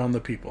 bad on the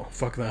people.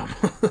 Fuck them.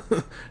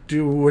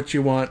 Do what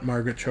you want,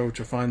 Margaret Cho,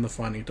 to find the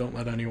funny. Don't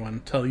let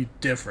anyone tell you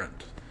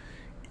different.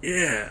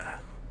 Yeah.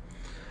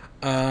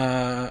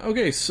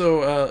 Okay,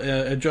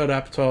 so Judd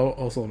Apatow,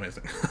 also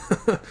amazing.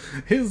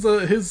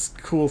 His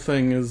cool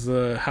thing is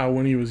how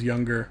when he was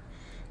younger,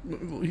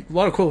 a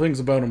lot of cool things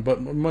about him,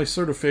 but my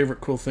sort of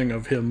favorite cool thing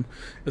of him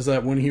is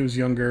that when he was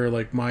younger,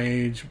 like my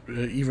age,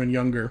 even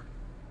younger,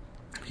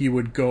 he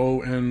would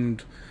go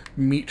and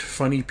meet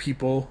funny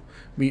people,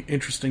 meet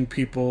interesting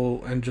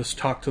people, and just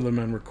talk to them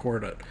and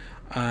record it.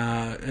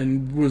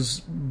 And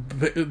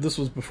this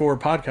was before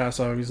podcasts,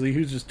 obviously. He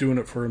was just doing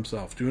it for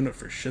himself, doing it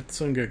for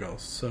shits and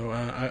giggles. So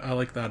I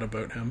like that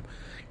about him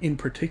in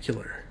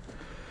particular.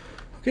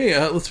 Okay,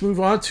 let's move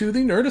on to the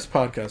Nerdist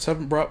podcast.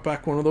 Haven't brought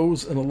back one of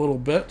those in a little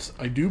bit,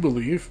 I do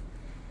believe.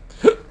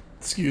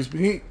 Excuse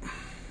me.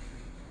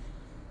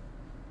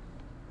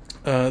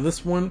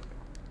 This one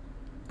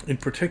in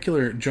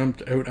particular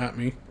jumped out at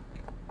me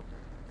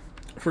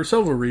for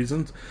several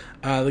reasons.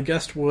 The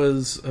guest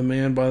was a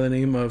man by the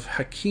name of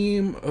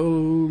Hakeem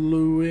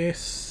Oluseyi.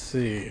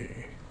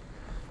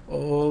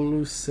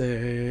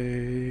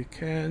 Oluseyi,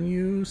 can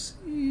you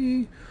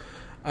see?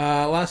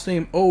 Last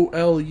name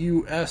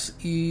Oluseyi.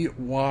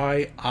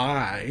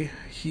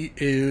 He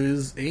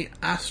is a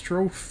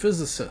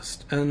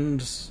astrophysicist,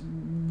 and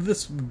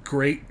this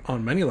great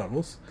on many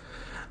levels.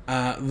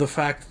 The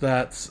fact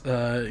that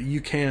you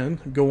can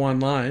go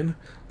online,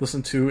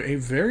 listen to a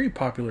very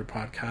popular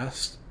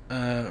podcaster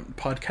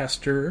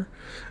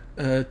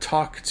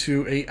talk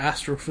to a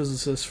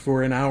astrophysicist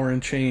for an hour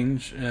and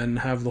change, and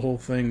have the whole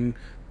thing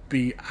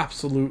be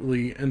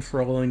absolutely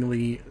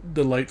enthrallingly,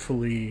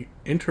 delightfully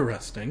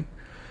interesting.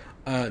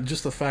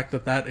 Just the fact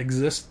that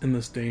exists in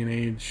this day and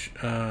age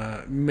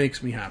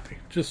makes me happy.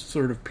 Just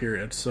sort of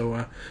period.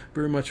 So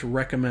very much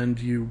recommend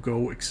you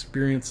go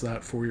experience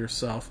that for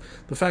yourself.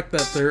 The fact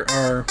that there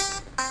are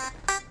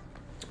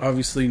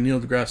obviously Neil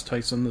deGrasse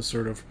Tyson, the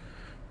sort of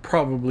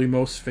probably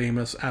most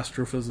famous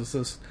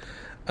astrophysicist.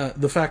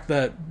 The fact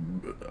that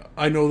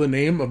I know the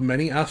name of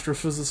many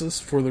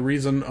astrophysicists for the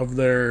reason of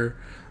they're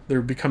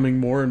becoming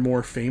more and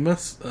more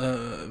famous.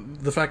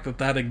 The fact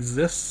that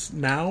exists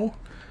now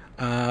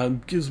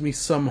gives me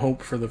some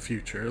hope for the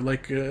future.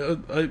 Like,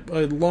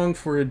 I long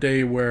for a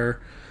day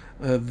where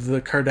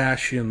the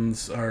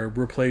Kardashians are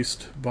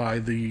replaced by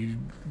the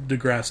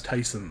Degrasse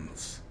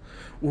Tysons.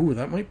 Ooh,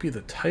 that might be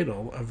the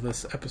title of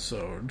this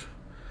episode.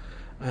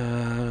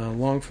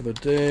 Long for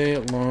day,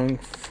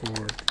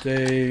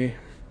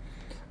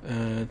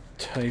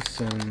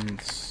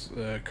 Tyson's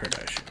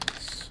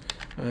Kardashians.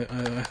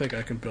 I think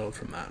I can build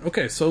from that.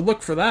 Okay, so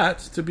look for that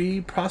to be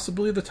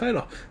possibly the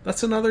title.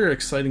 That's another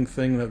exciting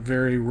thing that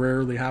very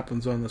rarely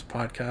happens on this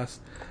podcast,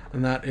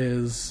 and that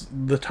is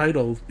the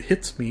title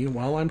hits me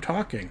while I'm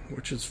talking,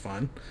 which is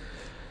fun.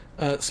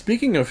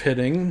 Speaking of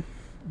hitting,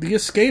 The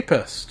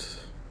Escapist,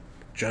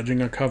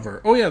 judging a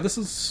cover. Oh yeah, this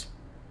is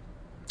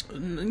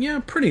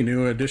pretty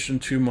new addition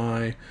to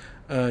my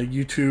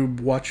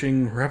YouTube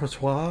watching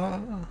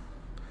repertoire.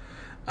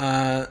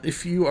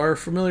 If you are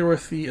familiar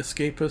with The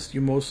Escapist,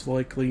 you most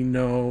likely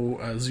know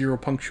Zero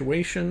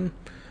Punctuation.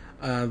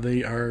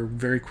 They are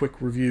very quick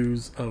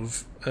reviews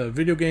of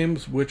video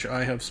games, which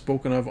I have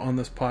spoken of on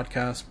this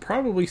podcast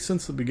probably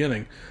since the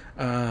beginning.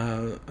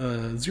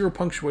 Zero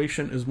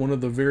Punctuation is one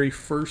of the very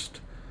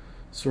first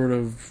sort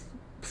of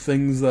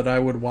things that I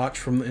would watch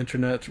from the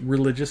internet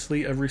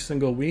religiously every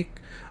single week.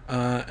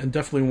 And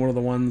definitely one of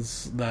the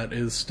ones that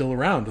is still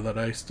around, that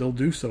I still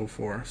do so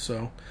for.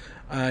 So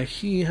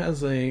He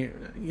has you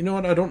know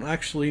what, I don't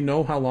actually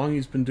know how long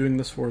he's been doing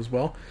this for as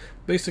well.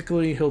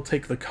 Basically, he'll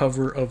take the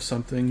cover of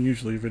something,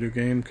 usually a video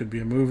game, could be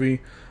a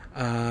movie.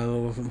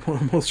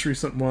 The most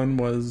recent one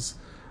was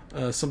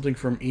something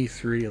from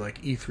E3,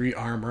 like E3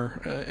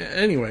 Armor.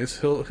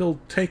 Anyways, he'll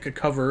take a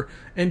cover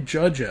and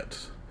judge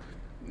it.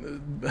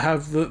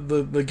 Have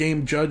the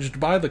game judged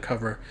by the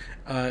cover.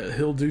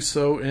 He'll do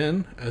so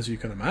in, as you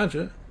can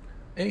imagine,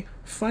 a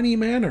funny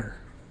manner.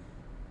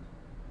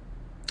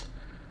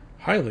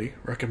 Highly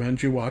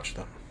recommend you watch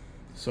them.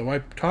 So I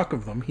talk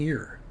of them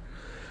here.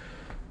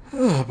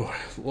 Oh boy.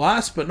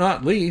 Last but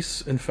not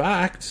least, in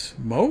fact,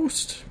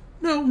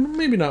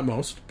 maybe not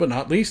most, but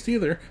not least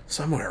either,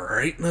 somewhere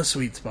right in the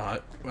sweet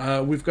spot,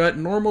 we've got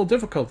normal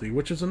difficulty,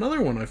 which is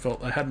another one I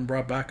felt I hadn't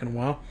brought back in a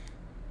while.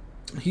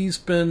 He's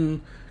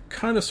been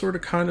kind of, sort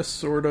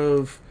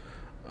of,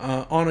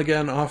 on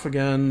again, off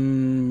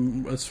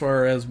again, as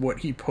far as what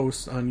he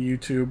posts on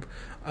YouTube.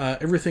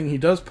 Everything he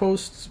does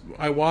post,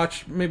 I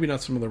watch. Maybe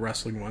not some of the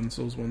wrestling ones.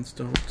 Those ones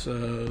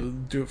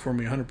don't do it for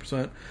me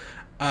 100%.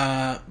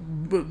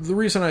 But the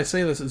reason I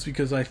say this is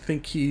because I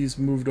think he's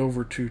moved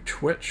over to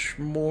Twitch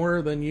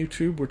more than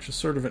YouTube, which is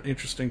sort of an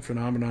interesting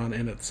phenomenon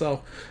in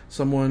itself.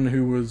 Someone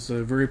who was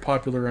very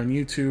popular on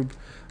YouTube,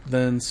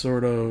 then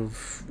sort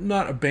of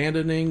not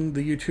abandoning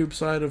the YouTube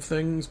side of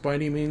things by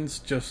any means,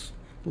 just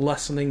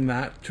lessening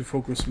that to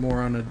focus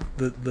more on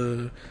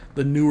the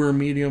newer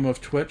medium of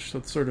Twitch.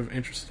 That's sort of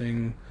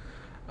interesting,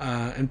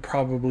 and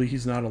probably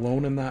he's not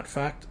alone in that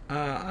fact.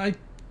 I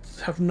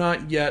have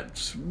not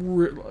yet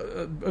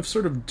I've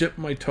sort of dipped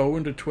my toe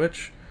into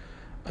Twitch,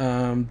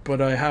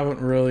 but I haven't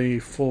really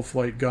full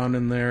flight gone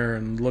in there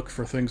and looked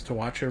for things to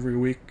watch every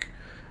week.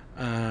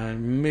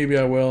 Maybe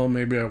I will,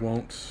 maybe I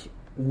won't.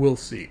 We'll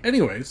see.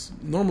 Anyways,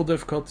 normal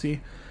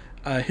difficulty.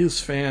 His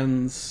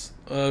fans,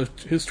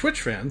 his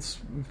Twitch fans,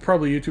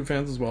 probably YouTube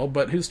fans as well,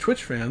 but his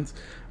Twitch fans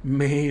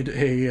made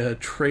a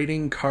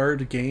trading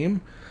card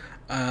game.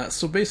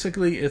 So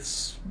basically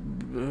it's,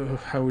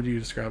 how would you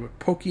describe it?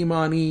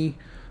 Pokemon-y,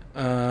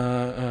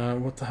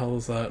 what the hell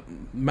is that?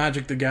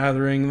 Magic the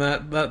Gathering,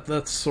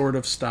 that sort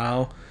of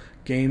style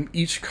game.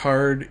 Each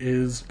card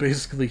is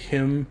basically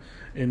him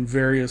in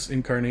various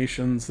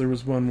incarnations. There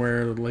was one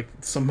where, like,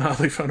 somehow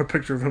they found a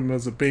picture of him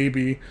as a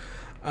baby.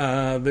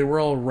 They were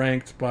all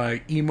ranked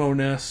by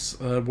emo-ness,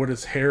 what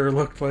his hair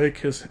looked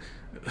like. It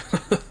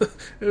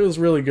was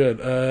really good.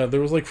 There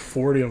was like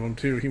 40 of them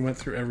too. He went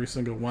through every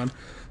single one.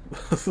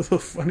 The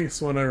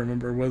funniest one I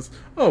remember was,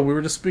 we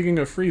were just speaking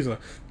of Frieza.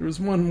 There was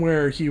one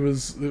where it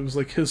was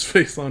like his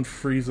face on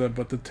Frieza,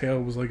 but the tail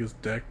was like his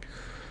dick.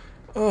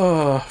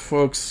 Oh,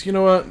 folks, you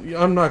know what?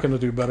 I'm not going to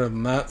do better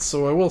than that,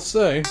 so I will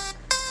say,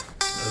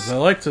 as I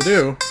like to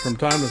do from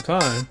time to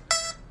time,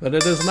 that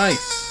it is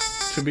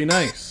nice to be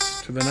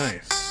nice to the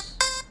nice.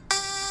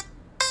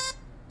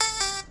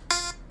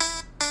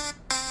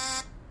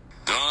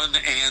 Done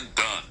and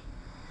done.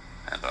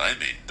 And I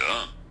mean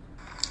done.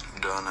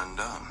 Done and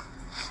done.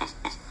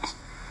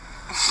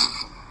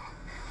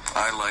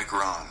 I like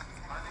Ron.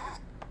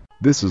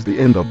 This is the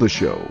end of the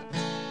show.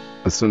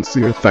 A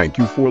sincere thank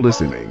you for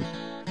listening.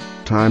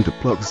 Time to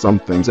plug some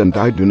things, and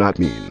I do not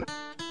mean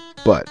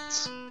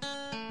butts.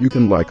 You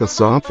can like us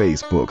on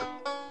Facebook.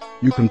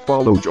 You can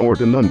follow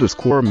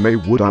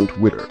Jordan_Maywood on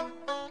Twitter.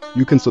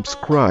 You can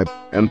subscribe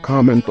and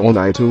comment on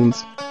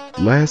iTunes.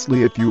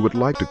 Lastly, if you would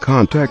like to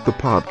contact the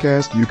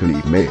podcast, you can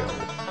email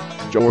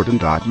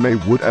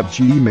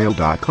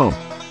jordan.maywood@gmail.com.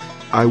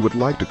 I would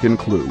like to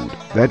conclude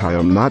that I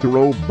am not a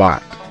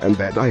robot and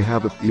that I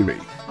have a theory.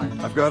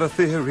 I've got a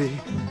theory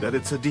that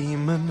it's a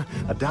demon,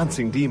 a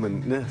dancing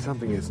demon. Nah,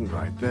 something isn't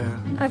right there.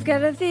 I've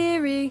got a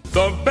theory.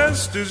 The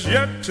best is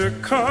yet to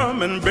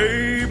come, and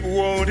babe,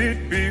 won't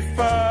it be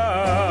fine?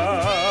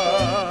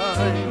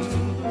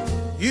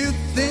 You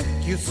think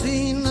you've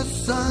seen the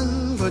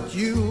sun, but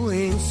you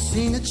ain't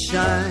seen it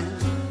shine.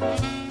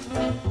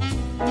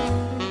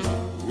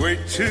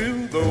 Wait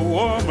till the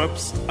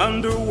warm-up's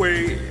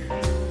underway.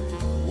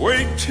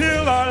 Wait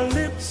till our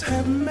lips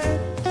have met.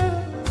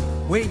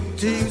 Wait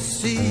till you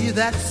see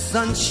that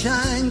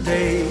sunshine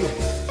day.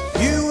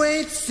 You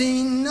ain't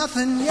seen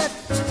nothing yet.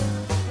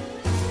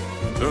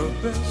 The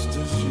best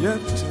is yet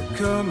to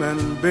come,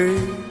 and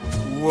babe,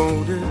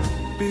 won't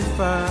it be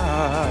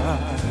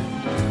fine?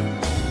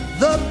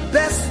 The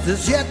best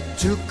is yet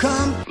to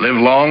come. Live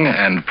long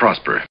and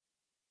prosper.